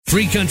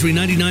Free Country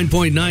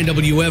 99.9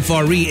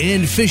 WFRE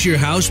and Fisher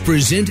House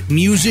present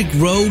Music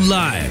Row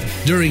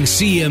Live during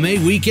CMA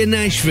Week in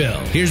Nashville.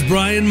 Here's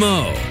Brian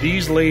Moe.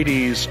 These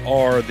ladies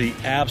are the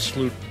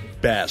absolute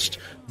best.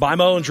 Buy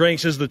My Own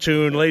Drinks is the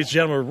tune. Ladies and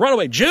gentlemen,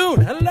 Runaway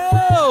June. Hello.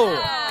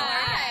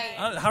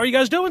 Hi. How are you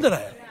guys doing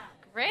today?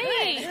 Great.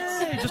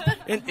 Hey, just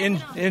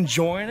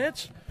enjoying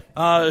it.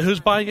 Who's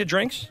buying you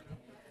drinks?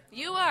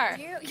 You are.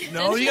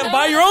 No, you got to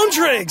buy your own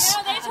drinks.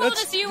 No, they told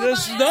us you were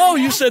buying.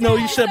 No,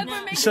 you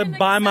said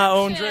buy my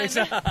own drinks.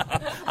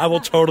 I will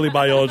totally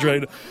buy your own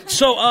drink.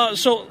 So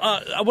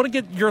I want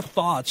to get your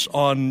thoughts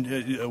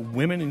on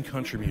women in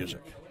country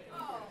music.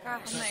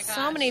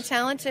 So many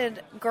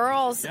talented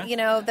girls,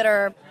 that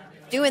are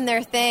doing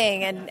their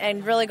thing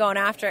and really going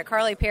after it.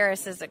 Carly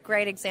Paris is a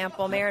great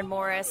example. Maren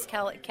Morris,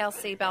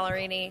 Kelsey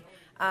Ballerini,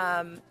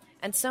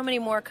 and so many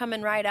more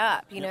coming right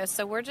up.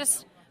 So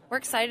we're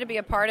excited to be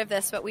a part of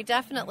this, but we'd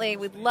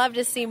love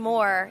to see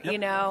more.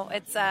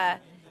 It's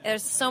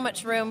there's so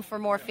much room for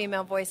more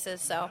female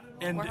voices, so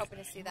we're hoping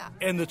to see that.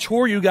 And the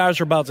tour you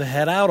guys are about to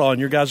head out on,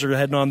 you guys are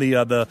heading on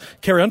the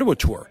Carrie Underwood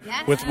tour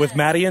with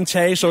Maddie and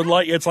Tay, so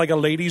it's like a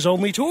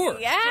ladies-only tour.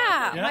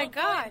 Yeah, my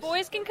gosh.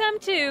 Boys can come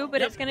too,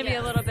 but it's going to be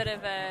a little bit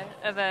of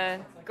a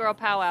girl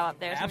powwow up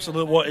there.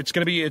 Absolutely. Well, it's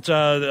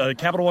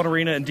Capital One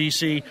Arena in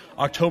D.C.,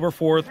 October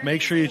 4th.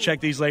 Make sure you check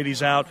these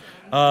ladies out.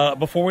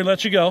 Before we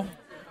let you go,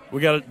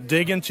 we got to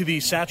dig into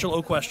the Satchel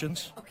O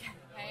questions. Okay.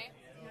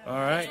 All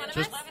right.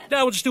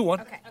 We'll just do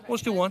one. Okay. We'll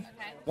just do one.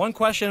 Okay. One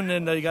question,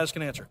 and you guys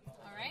can answer. All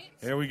right.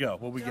 Here we go.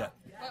 What we get?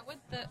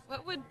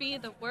 What would be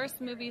the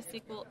worst movie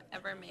sequel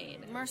ever made?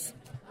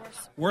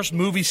 Worst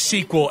movie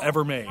sequel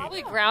ever made.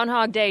 Probably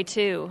Groundhog Day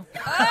 2.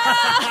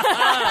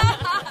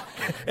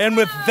 And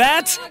with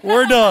that,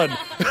 we're done.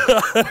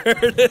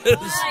 There it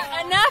is.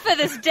 Enough of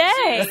this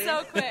day.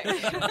 So quick.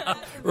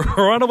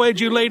 Runaway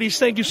June ladies,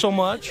 thank you so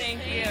much.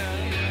 Thank you.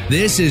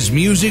 This is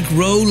Music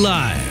Row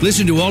Live.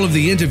 Listen to all of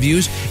the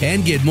interviews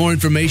and get more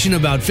information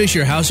about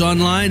Fisher House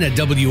online at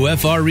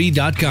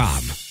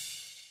WFRE.com.